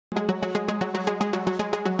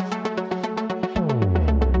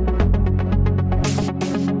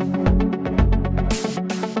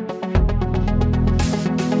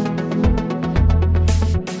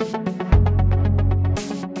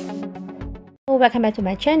Welcome back to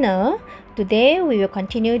my channel. Today we will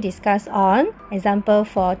continue discuss on example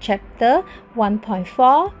for chapter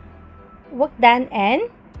 1.4 work done and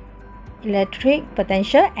electric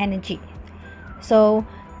potential energy. So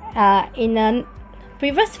in a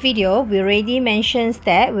previous video we already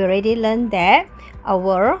learned that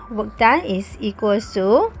our work done is equals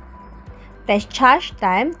to dash charge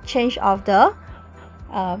times change of the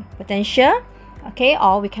potential, okay,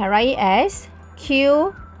 or we can write it as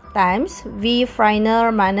Q times V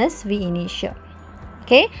final minus V initial.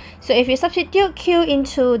 Okay, so if you substitute Q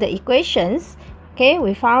into the equations, okay,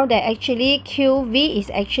 we found that actually QV is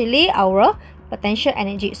actually our potential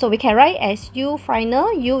energy. So we can write as U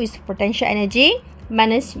final, U is potential energy,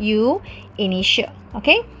 minus U initial.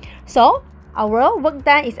 Okay, so our work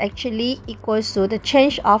done is actually equals to the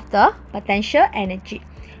change of the potential energy.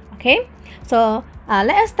 Okay, so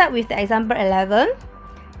let us start with the example 11.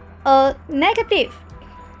 A negative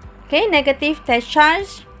dash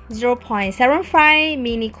charge 0.75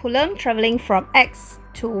 millicoulomb traveling from X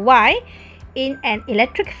to Y in an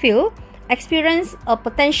electric field experience a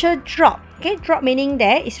potential drop. Okay, drop meaning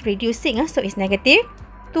that it's reducing, so it's negative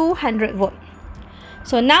 200 volt.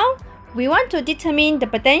 So now we want to determine the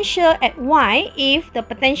potential at Y if the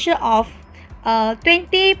potential of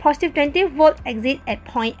positive 20 volt exit at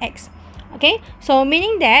point X. Okay, so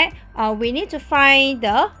meaning that we need to find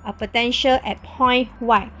the potential at point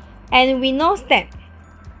Y. And we know that,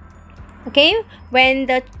 okay, when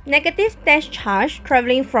the negative dash charge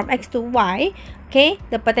traveling from X to Y, okay,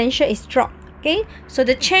 the potential is dropped. Okay, so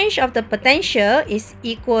the change of the potential is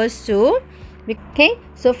equals to, okay,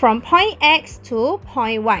 so from point X to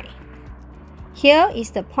point Y. Here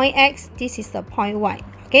is the point X, this is the point Y.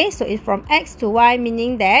 Okay, so it's from X to Y,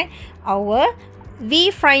 meaning that our V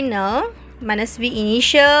final minus V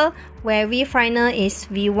initial, where V final is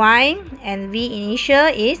Vy and V initial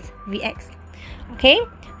is Vx. Okay,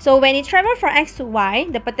 so when it travels from X to Y,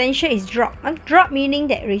 the potential is drop. Drop meaning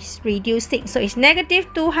that it's reducing. So it's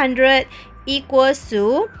negative 200 equals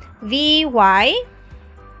to Vy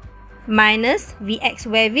minus Vx,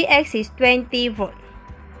 where Vx is 20 volt.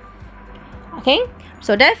 Okay,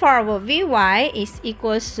 so therefore our Vy is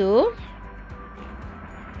equals to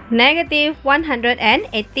negative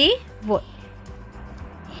 180 volt.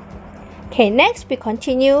 Okay, next we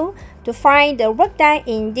continue to find the work done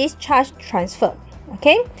in this charge transfer.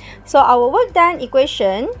 Okay, so our work done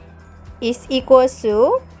equation is equals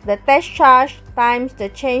to the dash charge times the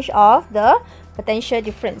change of the potential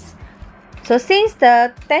difference. So since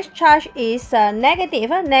the dash charge is negative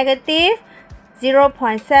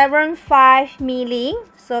 0.75 milli,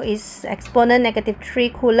 so it's exponent negative 3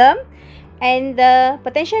 coulomb, and the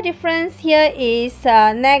potential difference here is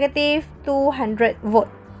negative 200 volt.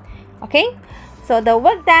 Okay, so the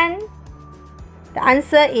work done, the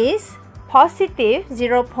answer is positive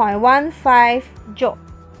 0.15 joule.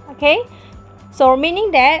 Okay, so meaning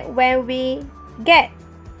that when we get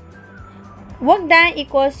work done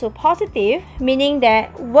equals to positive, meaning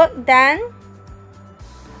that work done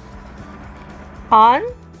on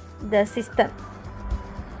the system.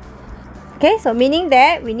 Okay, so meaning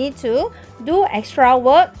that we need to do extra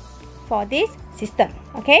work for this system.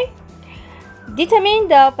 Okay, determine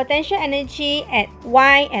the potential energy at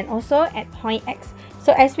Y and also at point X.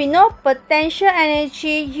 So as we know, potential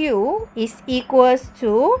energy U is equals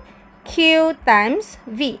to Q times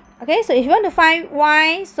V. Okay, so if you want to find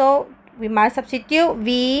Y, so we must substitute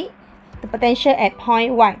V, the potential at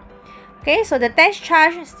point Y. Okay, so the dash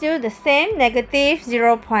charge is still the same, negative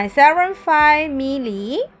 0.75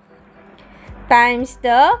 milli times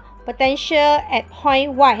the potential at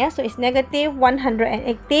point Y. So it's negative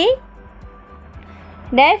 180.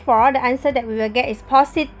 Therefore, the answer that we will get is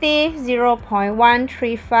positive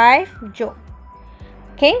 0.135 joule.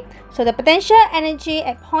 Okay, so the potential energy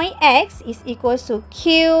at point X is equals to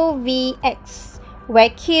QVX, where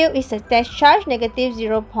Q is a dash charge, negative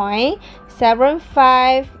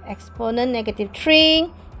 0.75 exponent negative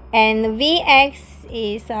 3, and Vx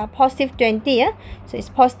is positive 20. So it's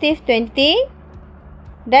positive 20.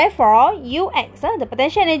 Therefore, Ux, the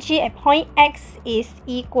potential energy at point X is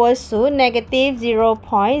equals to negative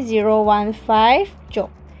 0.015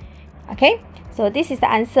 joule. Okay, so this is the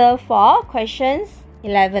answer for questions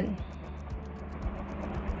 11.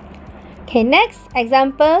 Okay, next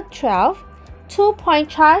example 12. 2-point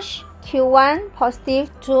charge Q1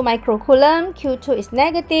 positive 2 microcoulomb, Q2 is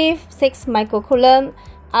negative 6 microcoulomb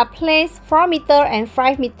are placed 4 meter and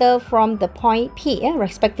 5 meter from the point P,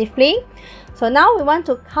 respectively. So now we want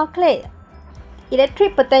to calculate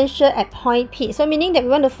electric potential at point P. So meaning that we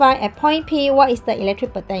want to find at point P what is the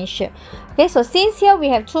electric potential. Okay, so since here we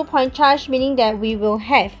have 2-point charge, meaning that we will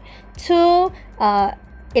have two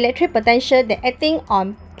electric potential that acting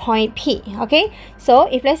on point P. Okay, so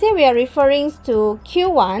if let's say we are referring to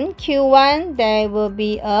Q1, there will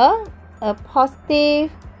be a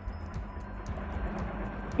positive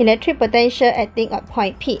electric potential acting at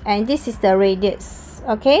point P, and this is the radius.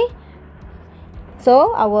 Okay,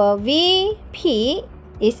 so our VP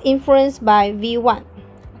is influenced by V1.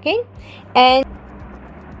 Okay, and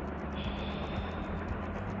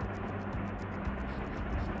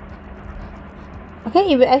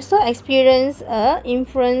okay, it will also experience a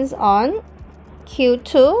influence on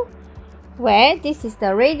Q2, where this is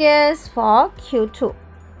the radius for Q2.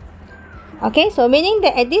 Okay, so meaning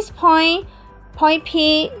that at this point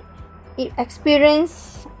P, it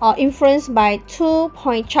experience or influenced by 2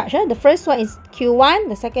 point charge. The first one is Q1,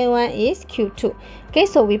 the second one is Q2. Okay,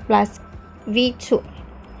 so we plus V2.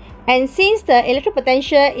 And since the electric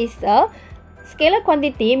potential is a scalar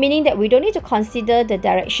quantity, meaning that we don't need to consider the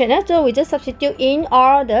direction, so we just substitute in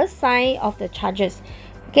all the sign of the charges.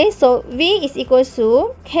 Okay, so V is equal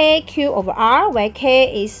to KQ over R, where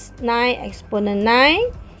K is 9 exponent 9.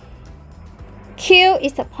 Q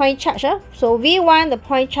is the point charge. So V1, the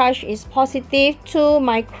point charge is positive 2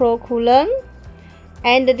 microcoulomb,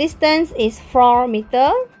 and the distance is 4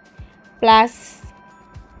 meter, plus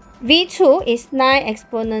V2 is 9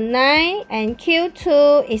 exponent 9, and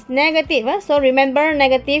Q2 is negative. So remember,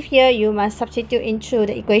 negative here you must substitute into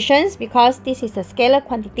the equations because this is a scalar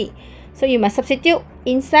quantity. So you must substitute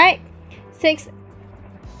inside 6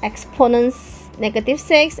 exponents negative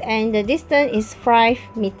 6, and the distance is 5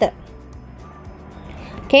 meter.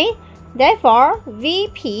 Okay, therefore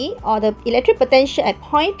VP, or the electric potential at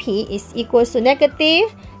point P, is equal to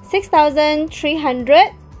negative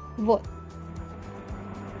 6,300 volt.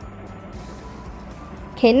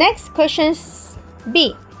 Okay, next question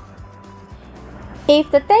B.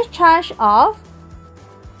 If the test charge of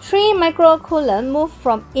 3 microcoulomb move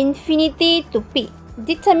from infinity to P,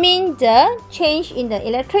 determine the change in the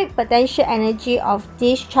electric potential energy of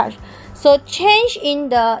this charge. So change in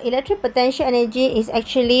the electric potential energy is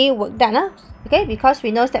actually work done. Okay, because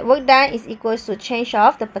we know that work done is equal to change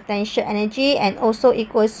of the potential energy and also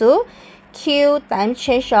equals to Q times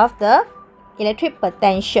change of the electric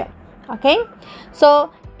potential. Okay,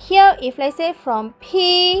 so here if let's say from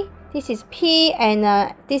P, this is P, and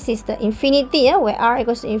this is the infinity, where R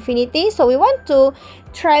equals to infinity. So we want to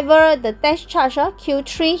travel the test charge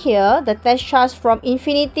Q3 here, the test charge from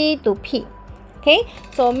infinity to P. Okay,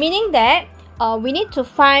 so meaning that we need to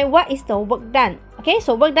find what is the work done. Okay,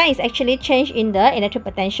 so work done is actually change in the electric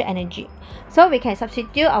potential energy. So we can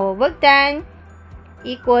substitute our work done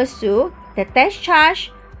equals to the test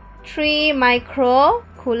charge 3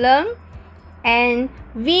 microcoulomb, and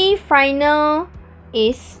V final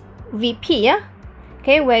is VP.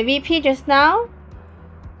 Okay, where VP just now,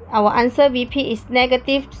 our answer VP is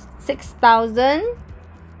negative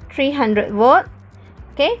 6,300 volt.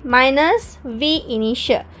 Okay, minus V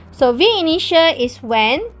initial. So V initial is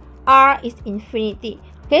when R is infinity.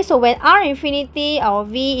 Okay, so when R infinity, our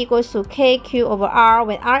V equals to KQ over R.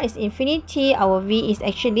 When R is infinity, our V is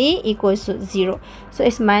actually equals to 0. So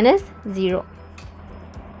it's minus 0.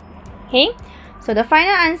 Okay, so the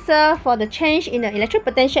final answer for the change in the electric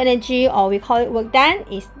potential energy, or we call it work done,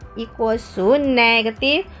 is equals to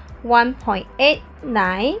negative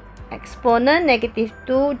 1.89 exponent negative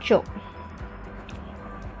 2 joule.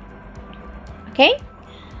 Okay,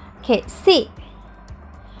 C.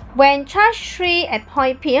 When charge 3 at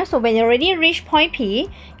point P, so when you already reach point P,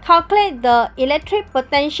 calculate the electric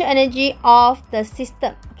potential energy of the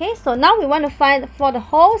system. Okay, so now we want to find for the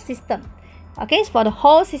whole system. Okay, for the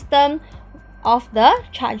whole system of the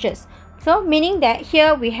charges. So meaning that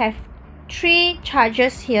here we have 3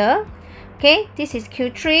 charges here. Okay, this is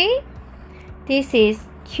Q3, this is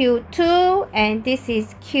Q2, and this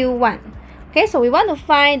is Q1. Okay, so we want to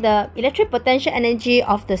find the electric potential energy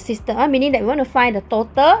of the system, meaning that we want to find the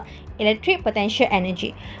total electric potential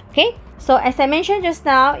energy. Okay, so as I mentioned just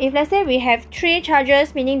now, if let's say we have 3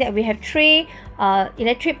 charges, meaning that we have 3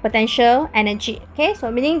 electric potential energy. Okay,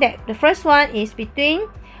 so meaning that the first one is between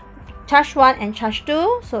charge 1 and charge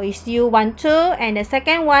 2, so it's U12, and the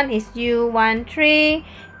second one is U13,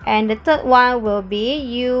 and the third one will be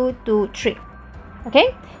U23.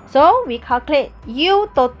 Okay, so we calculate U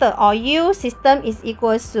total, or U system, is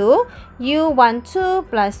equals to U12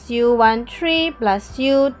 plus U13 plus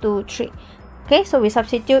U23. Okay, so we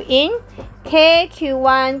substitute in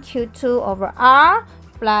KQ1 Q2 over R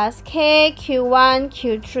plus KQ1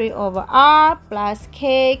 Q3 over R plus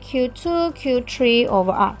KQ2 Q3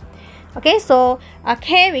 over R. Okay, so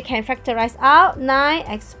K we can factorize out 9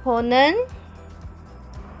 exponent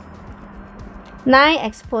 9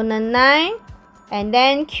 exponent 9, and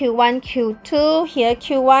then Q1, Q2. Here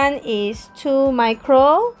Q1 is 2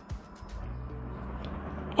 micro,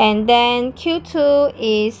 and then Q2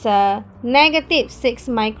 is negative 6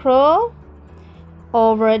 micro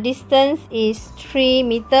over distance is 3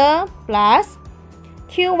 meter plus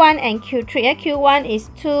Q1 and Q3. Q1 is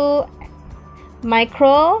 2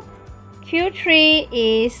 micro, Q3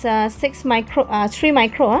 is 3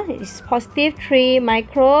 micro. It's positive 3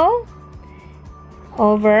 micro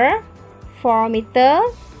over 4 meter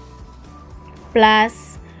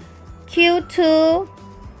plus Q2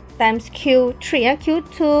 times Q3.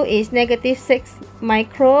 Q2 is negative 6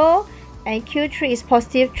 micro and Q3 is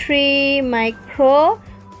positive 3 micro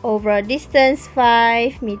over distance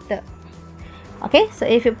 5 meter. Okay, so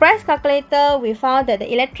if you press calculator, we found that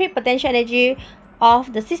the electric potential energy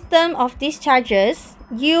of the system of these charges,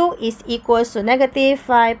 U is equals to negative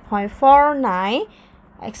 5.49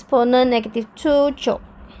 exponent negative 2 joule.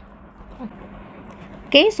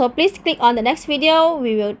 Okay, so please click on the next video.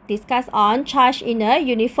 We will discuss on charge in a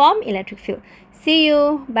uniform electric field. See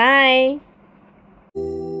you. Bye.